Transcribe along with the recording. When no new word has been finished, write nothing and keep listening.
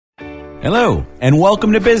Hello, and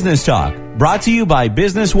welcome to Business Talk, brought to you by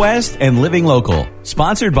Business West and Living Local,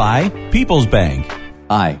 sponsored by People's Bank.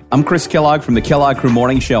 Hi, I'm Chris Kellogg from the Kellogg Crew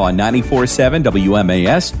Morning Show on 94.7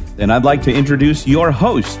 WMAS, and I'd like to introduce your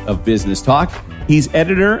host of Business Talk. He's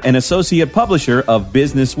editor and associate publisher of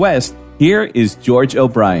Business West. Here is George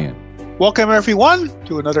O'Brien. Welcome, everyone,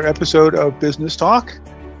 to another episode of Business Talk.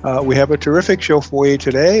 We have a terrific show for you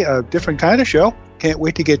today, a different kind of show. Can't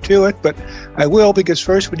wait to get to it, but I will, because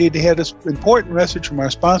first we need to hear this important message from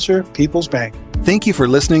our sponsor, People's Bank. Thank you for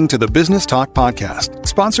listening to the Business Talk podcast,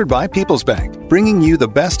 sponsored by People's Bank, bringing you the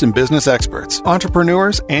best in business experts,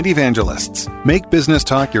 entrepreneurs, and evangelists. Make Business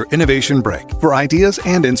Talk your innovation break for ideas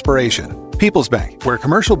and inspiration. People's Bank, where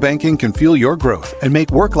commercial banking can fuel your growth and make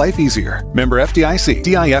work life easier. Member FDIC,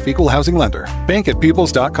 DIF Equal Housing Lender. Bank at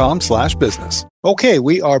peoples.com/business. Okay,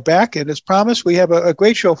 we are back, and as promised, we have a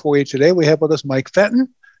great show for you today. We have with us Mike Fenton.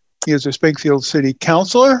 He is a Springfield City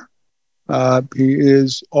Councilor. He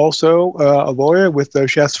is also a lawyer with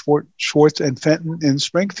Schatz, Schwartz, and Fenton in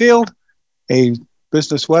Springfield, a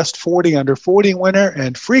Business West 40 Under 40 winner,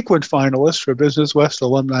 and frequent finalist for Business West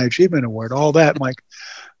Alumni Achievement Award. All that, Mike.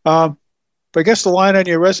 But I guess the line on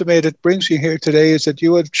your resume that brings you here today is that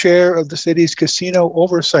you are chair of the city's Casino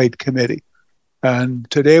Oversight Committee. And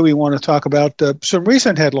today we want to talk about some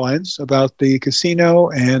recent headlines about the casino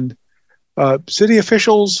and city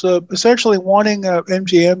officials essentially wanting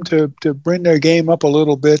MGM to bring their game up a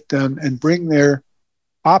little bit and bring their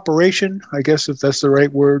operation, I guess if that's the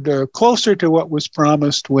right word, closer to what was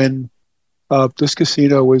promised when this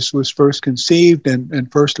casino was first conceived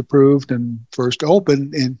and first approved and first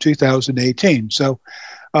opened in 2018. So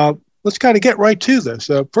let's kind of get right to this.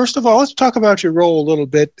 First of all, let's talk about your role a little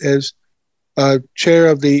bit as chair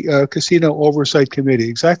of the Casino Oversight Committee.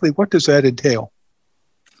 Exactly what does that entail?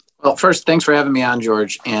 Well, first, thanks for having me on,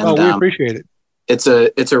 George. And we appreciate it. It's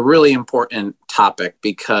a really important topic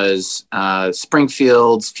because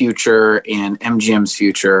Springfield's future and MGM's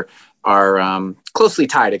future are closely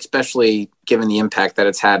tied, especially given the impact that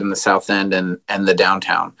it's had in the South End and the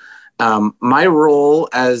downtown. My role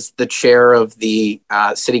as the chair of the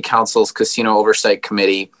City Council's Casino Oversight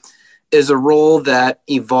Committee is a role that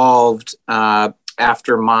evolved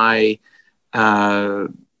after my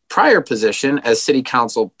prior position as City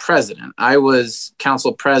Council President. I was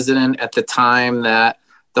Council President at the time that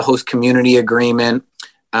the host community agreement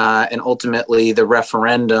and ultimately the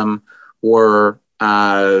referendum were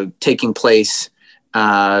taking place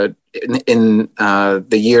in the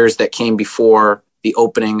years that came before the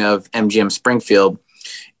opening of MGM Springfield.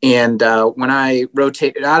 And when I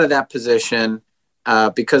rotated out of that position,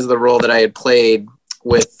 because of the role that I had played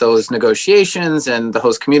with those negotiations and the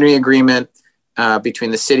host community agreement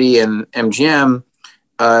between the city and MGM,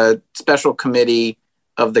 a special committee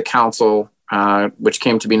of the council, which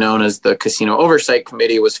came to be known as the Casino Oversight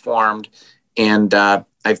Committee, was formed, and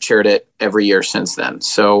I've chaired it every year since then.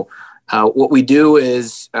 So what we do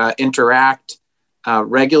is interact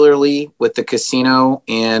regularly with the casino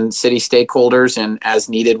and city stakeholders, and as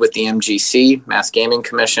needed with the MGC, Mass Gaming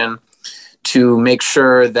Commission, to make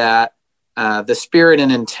sure that the spirit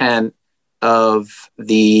and intent of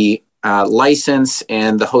the license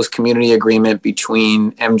and the host community agreement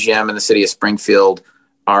between MGM and the city of Springfield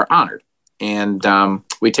are honored. And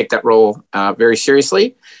we take that role very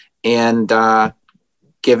seriously. And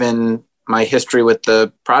given my history with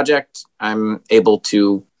the project, I'm able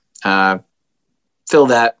to fill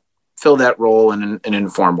that role in an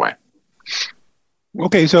informed way.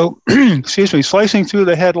 Okay, so excuse me, slicing through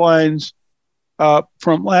the headlines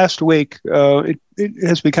from last week, it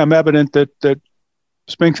has become evident that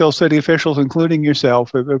Springfield city officials, including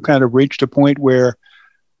yourself, have kind of reached a point where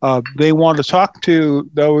they want to talk to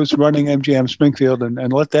those running MGM Springfield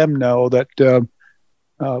and let them know that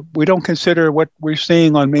we don't consider what we're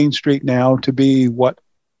seeing on Main Street now to be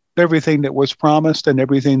everything that was promised and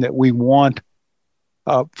everything that we want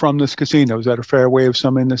from this casino. Is that a fair way of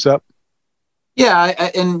summing this up? Yeah,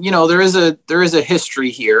 and there is a history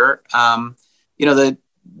here. The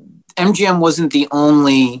MGM wasn't the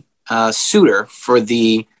only suitor for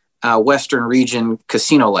the Western Region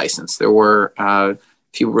casino license. There were,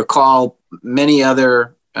 if you recall, many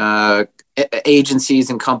other agencies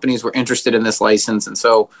and companies were interested in this license. And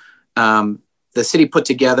so the city put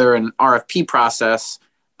together an RFP process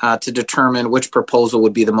to determine which proposal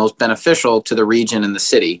would be the most beneficial to the region and the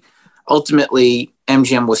city. Ultimately,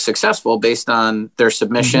 MGM was successful based on their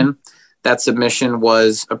submission. Mm-hmm. That submission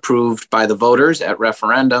was approved by the voters at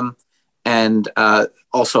referendum and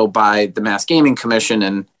also by the Mass Gaming Commission.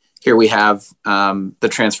 And here we have the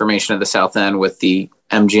transformation of the South End with the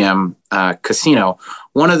MGM casino.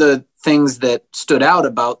 One of the things that stood out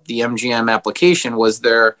about the MGM application was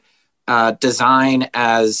their design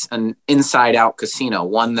as an inside-out casino,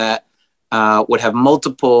 one that would have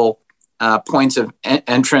multiple points of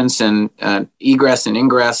entrance and egress and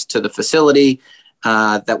ingress to the facility,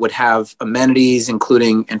 that would have amenities,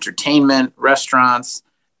 including entertainment, restaurants,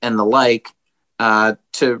 and the like,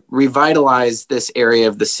 to revitalize this area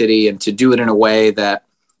of the city and to do it in a way that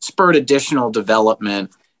spurred additional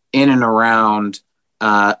development in and around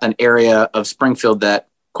an area of Springfield that,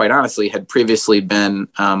 quite honestly, had previously been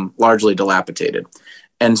largely dilapidated.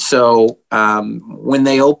 And so when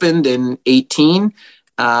they opened in 2018,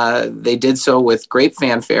 they did so with great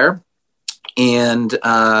fanfare and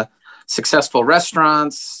successful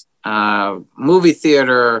restaurants, movie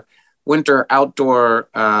theater, winter outdoor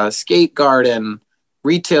skate garden,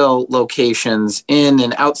 retail locations in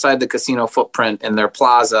and outside the casino footprint in their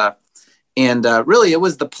plaza. And really, it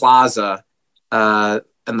was the plaza and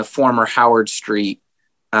the former Howard Street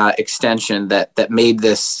extension that made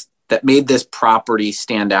this property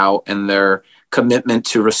stand out, and their commitment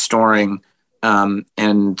to restoring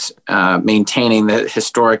and maintaining the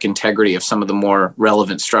historic integrity of some of the more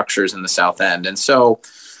relevant structures in the South End. And so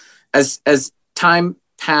as time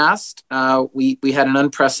passed, we had an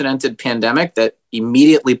unprecedented pandemic that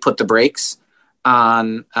immediately put the brakes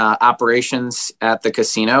on operations at the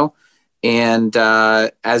casino. And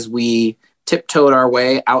as we tiptoed our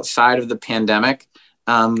way outside of the pandemic,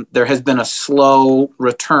 there has been a slow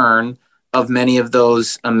return of many of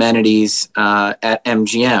those amenities at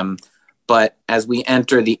MGM. But as we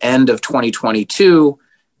enter the end of 2022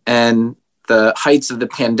 and the heights of the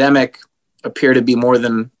pandemic appear to be more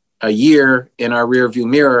than a year in our rearview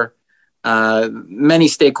mirror, many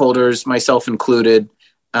stakeholders, myself included,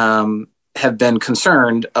 have been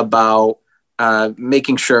concerned about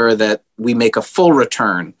making sure that we make a full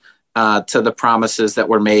return to the promises that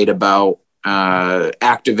were made about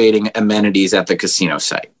activating amenities at the casino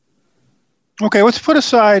site. Okay, let's put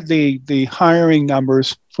aside the hiring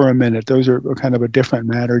numbers for a minute. Those are kind of a different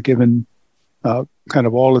matter, given kind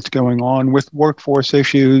of all that's going on with workforce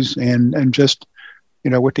issues and just,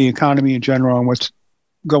 with the economy in general and what's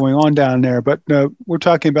going on down there. But we're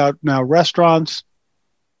talking about now restaurants,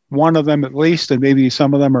 one of them at least, and maybe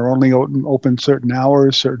some of them are only open certain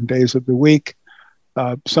hours, certain days of the week.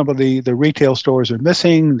 Some of the retail stores are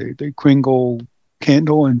missing. The Kringle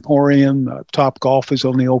Candle Emporium, Top Golf is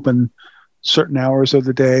only open certain hours of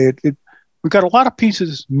the day. We've got a lot of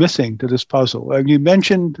pieces missing to this puzzle. You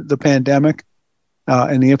mentioned the pandemic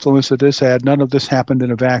and the influence that this had. None of this happened in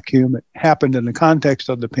a vacuum. It happened in the context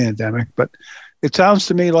of the pandemic. But it sounds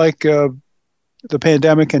to me like the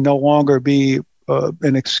pandemic can no longer be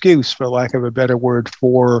an excuse, for lack of a better word,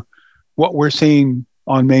 for what we're seeing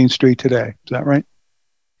on Main Street today. Is that right?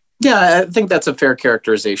 Yeah, I think that's a fair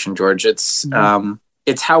characterization, George. It's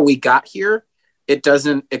how we got here. It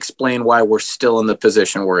doesn't explain why we're still in the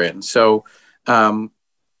position we're in. So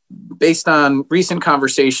based on recent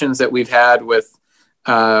conversations that we've had with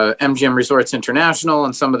MGM Resorts International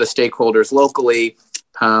and some of the stakeholders locally,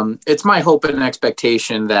 it's my hope and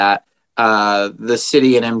expectation that the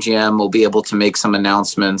city and MGM will be able to make some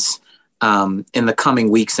announcements in the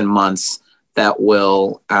coming weeks and months that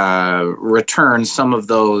will return some of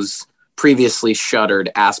those previously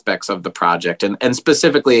shuttered aspects of the project. And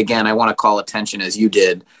specifically, again, I want to call attention, as you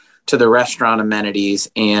did, to the restaurant amenities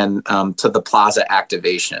and to the plaza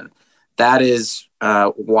activation. That is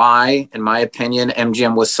why, in my opinion,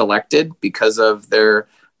 MGM was selected, because of their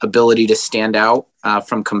ability to stand out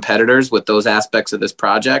from competitors with those aspects of this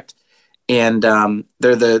project. And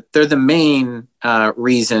they're the main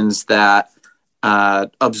reasons that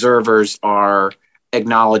observers are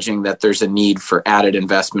acknowledging that there's a need for added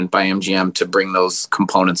investment by MGM to bring those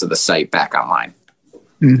components of the site back online.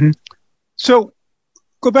 Mm-hmm. So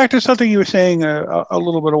go back to something you were saying a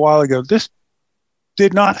little bit a while ago. This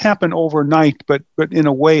did not happen overnight, but in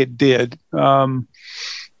a way it did.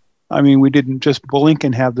 We didn't just blink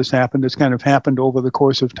and have this happen. This kind of happened over the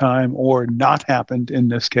course of time, or not happened in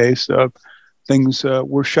this case. Things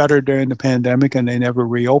were shuttered during the pandemic and they never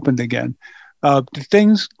reopened again. Did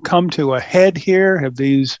things come to a head here? Have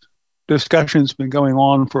these discussions been going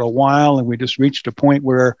on for a while and we just reached a point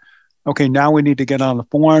where, okay, now we need to get on the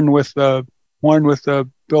horn with Bill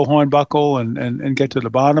Hornbuckle and get to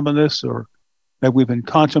the bottom of this? Or have we been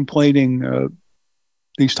contemplating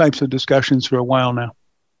these types of discussions for a while now?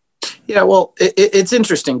 Yeah, well, it's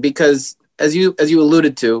interesting because as you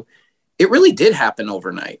alluded to, it really did happen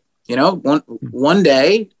overnight. One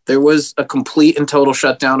day there was a complete and total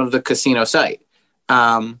shutdown of the casino site.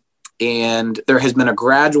 And there has been a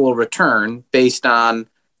gradual return based on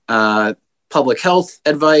public health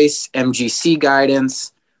advice, MGC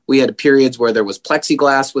guidance. We had periods where there was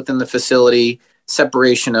plexiglass within the facility,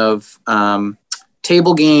 separation of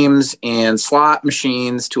table games and slot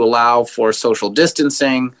machines to allow for social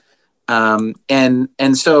distancing.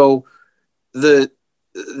 And so the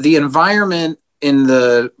environment in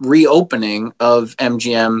the reopening of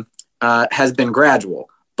MGM has been gradual,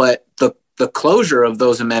 but the closure of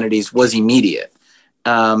those amenities was immediate.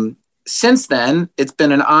 Since then, it's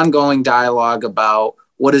been an ongoing dialogue about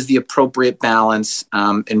what is the appropriate balance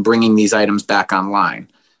in bringing these items back online.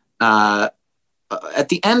 At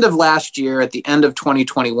the end of last year, at the end of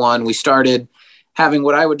 2021, we started having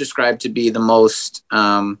what I would describe to be the most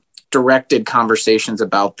directed conversations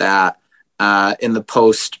about that in the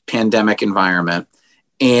post-pandemic environment.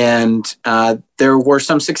 And there were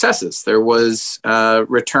some successes. There was a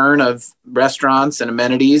return of restaurants and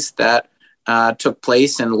amenities that took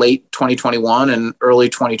place in late 2021 and early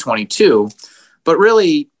 2022. But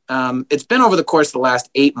really, it's been over the course of the last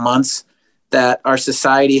 8 months that our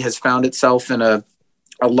society has found itself in a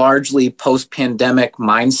largely post-pandemic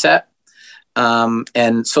mindset,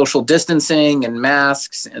 and social distancing and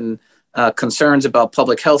masks and concerns about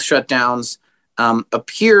public health shutdowns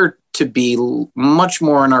appear to be much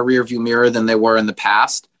more in our rearview mirror than they were in the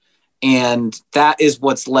past. And that is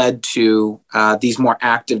what's led to these more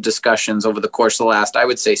active discussions over the course of the last, I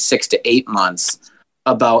would say, 6 to 8 months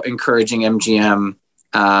about encouraging MGM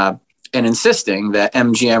and insisting that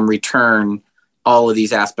MGM return all of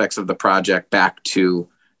these aspects of the project back to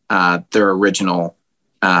their original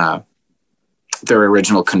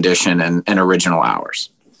condition and original hours.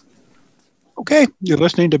 Okay, you're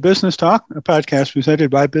listening to Business Talk, a podcast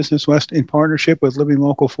presented by Business West in partnership with Living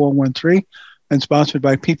Local 413 and sponsored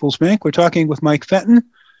by People's Bank. We're talking with Mike Fenton,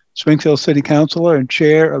 Springfield City Councilor and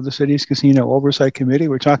Chair of the city's Casino Oversight Committee.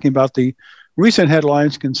 We're talking about the recent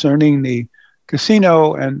headlines concerning the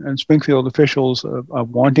casino and Springfield officials of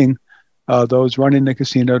wanting those running the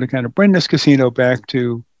casino to kind of bring this casino back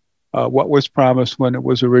to what was promised when it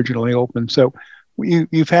was originally opened. So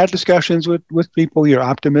you've had discussions with people. You're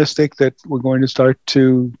optimistic that we're going to start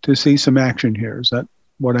to see some action here. Is that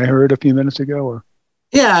what I heard a few minutes ago? Or?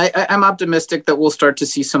 Yeah, I'm optimistic that we'll start to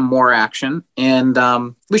see some more action. And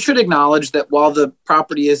we should acknowledge that while the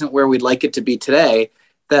property isn't where we'd like it to be today,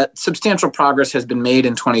 that substantial progress has been made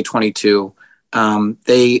in 2022.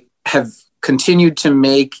 They have continued to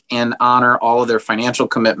make and honor all of their financial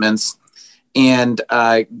commitments. And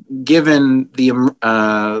given the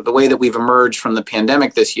way that we've emerged from the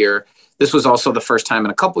pandemic this year, this was also the first time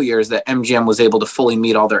in a couple years that MGM was able to fully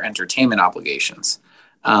meet all their entertainment obligations.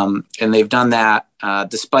 And they've done that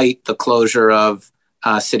despite the closure of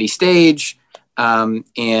City Stage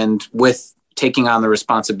and with taking on the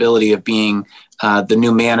responsibility of being the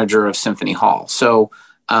new manager of Symphony Hall. So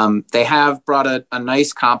they have brought a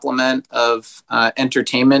nice complement of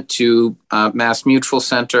entertainment to Mass Mutual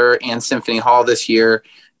Center and Symphony Hall this year,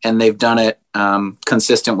 and they've done it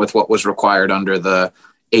consistent with what was required under the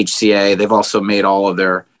HCA. They've also made all of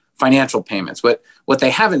their financial payments. What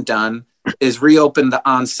they haven't done is reopen the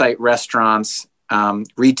on-site restaurants,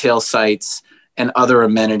 retail sites, and other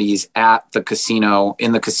amenities at the casino,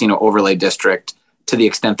 in the casino overlay district, to the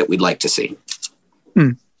extent that we'd like to see.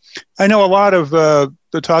 I know a lot of the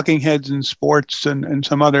talking heads in sports and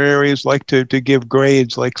some other areas like to give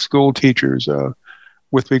grades, like school teachers,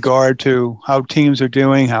 with regard to how teams are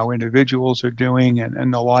doing, how individuals are doing,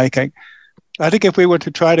 and the like. I think if we were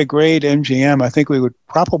to try to grade MGM, I think we would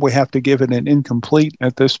probably have to give it an incomplete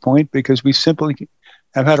at this point, because we simply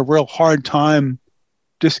have had a real hard time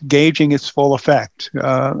just gauging its full effect.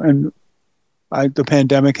 And the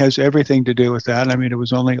pandemic has everything to do with that. I mean, it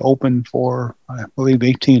was only open for, I believe,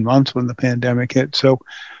 18 months when the pandemic hit. So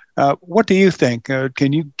what do you think?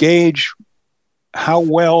 Can you gauge how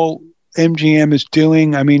well MGM is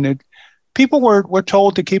doing? I mean, people were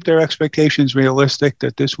told to keep their expectations realistic,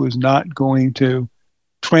 that this was not going to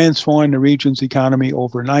transform the region's economy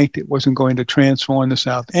overnight. It wasn't going to transform the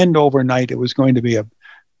South End overnight. It was going to be a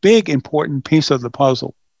big, important piece of the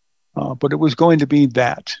puzzle. But it was going to be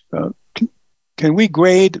that. Can we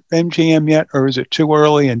grade MGM yet, or is it too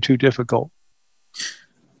early and too difficult?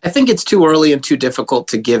 I think it's too early and too difficult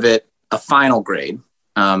to give it a final grade,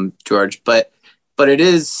 George. But it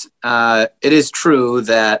is true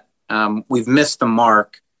that we've missed the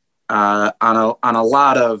mark on a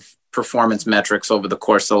lot of performance metrics over the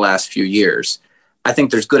course of the last few years. I think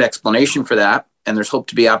there's good explanation for that, and there's hope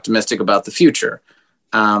to be optimistic about the future.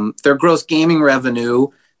 Their gross gaming revenue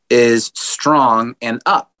is strong and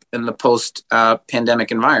up in the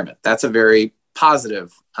post-pandemic environment. That's a very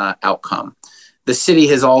positive outcome. the city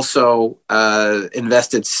has also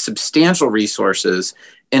invested substantial resources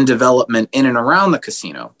in development in and around the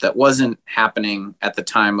casino that wasn't happening at the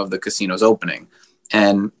time of the casino's opening.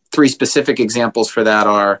 And 3 specific examples for that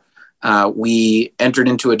are we entered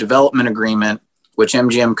into a development agreement, which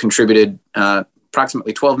MGM contributed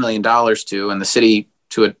approximately $12 million to, and the city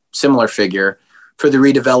to a similar figure, for the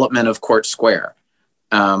redevelopment of Court Square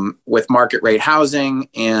with market rate housing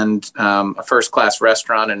and a first-class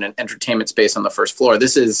restaurant and an entertainment space on the first floor.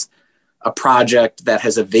 This is a project that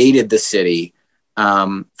has evaded the city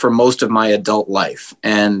for most of my adult life.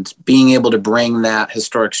 And being able to bring that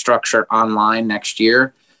historic structure online next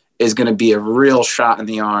year is going to be a real shot in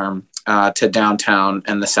the arm to downtown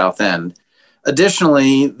and the South End.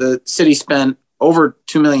 Additionally, the city spent over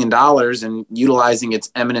 $2 million in utilizing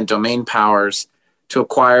its eminent domain powers to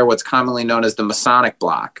acquire what's commonly known as the Masonic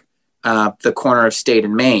Block, the corner of State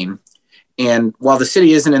and Main. And while the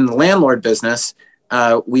city isn't in the landlord business,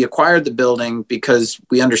 we acquired the building because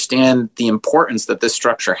we understand the importance that this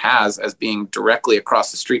structure has as being directly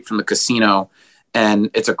across the street from the casino. And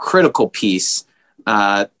it's a critical piece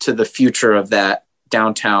to the future of that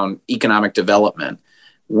downtown economic development.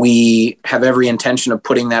 We have every intention of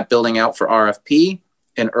putting that building out for RFP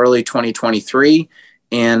in early 2023,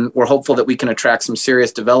 and we're hopeful that we can attract some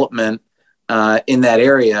serious development in that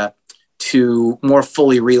area to more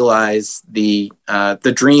fully realize the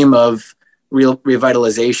dream of real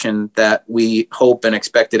revitalization that we hope and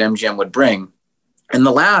expect that MGM would bring. And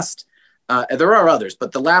the last, there are others,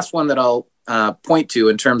 but the last one that I'll point to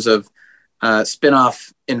in terms of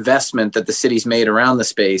spin-off investment that the city's made around the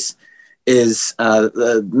space is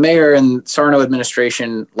the mayor and Sarno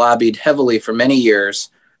administration lobbied heavily for many years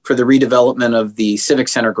for the redevelopment of the Civic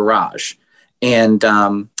Center garage. And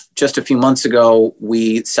just a few months ago,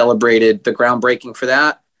 we celebrated the groundbreaking for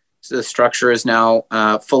that. So the structure is now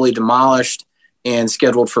fully demolished and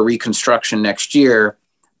scheduled for reconstruction next year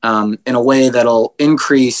in a way that'll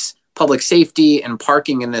increase public safety and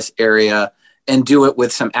parking in this area and do it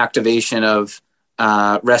with some activation of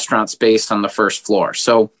restaurant space on the first floor.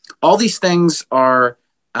 So all these things are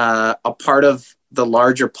a part of the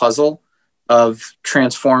larger puzzle of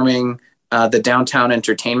transforming the downtown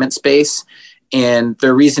entertainment space. And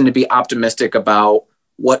there's reason to be optimistic about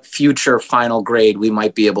what future final grade we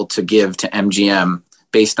might be able to give to MGM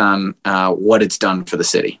based on what it's done for the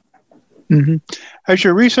city. Mm-hmm. Has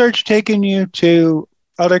your research taken you to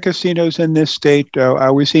other casinos in this state?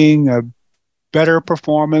 Are we seeing a better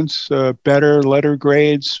performance, better letter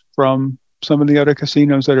grades from some of the other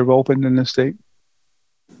casinos that have opened in the state?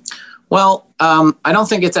 Well, I don't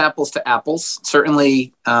think it's apples to apples.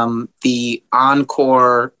 Certainly, the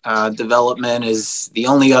Encore development is the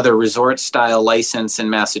only other resort-style license in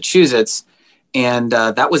Massachusetts, and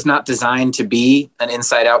that was not designed to be an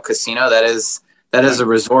inside-out casino. That is a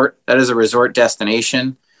resort. That is a resort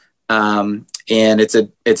destination, and it's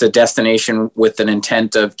a destination with an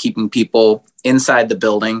intent of keeping people inside the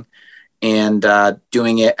building and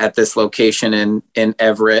doing it at this location in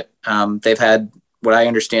Everett. They've had what I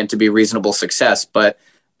understand to be reasonable success, but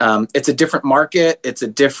it's a different market. It's a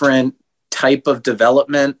different type of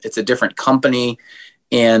development. It's a different company.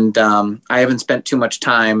 And I haven't spent too much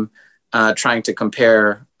time trying to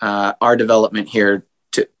compare our development here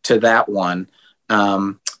to that one.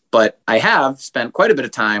 But I have spent quite a bit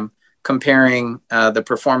of time comparing the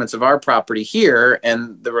performance of our property here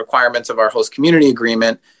and the requirements of our host community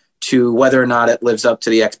agreement to whether or not it lives up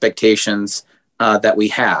to the expectations that we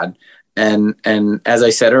had. And as I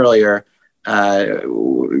said earlier,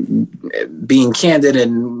 being candid,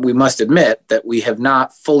 and we must admit that we have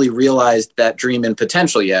not fully realized that dream and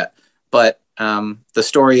potential yet, but the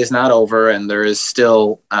story is not over, and there is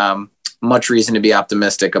still much reason to be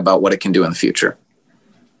optimistic about what it can do in the future.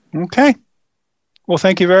 Okay. Well,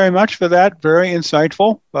 thank you very much for that. Very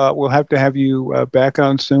insightful. We'll have to have you back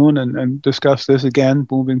on soon and discuss this again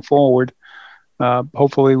moving forward.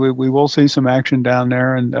 Hopefully we will see some action down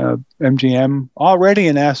there, and MGM, already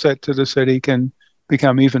an asset to the city, can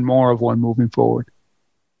become even more of one moving forward.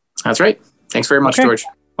 That's right. Thanks very much, George.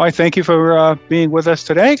 All right. Thank you for being with us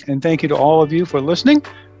today. And thank you to all of you for listening.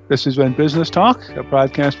 This has been Business Talk, a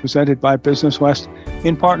podcast presented by Business West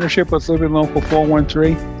in partnership with Living Local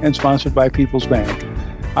 413 and sponsored by People's Bank.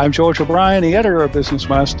 I'm George O'Brien, the editor of Business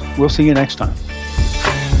West. We'll see you next time.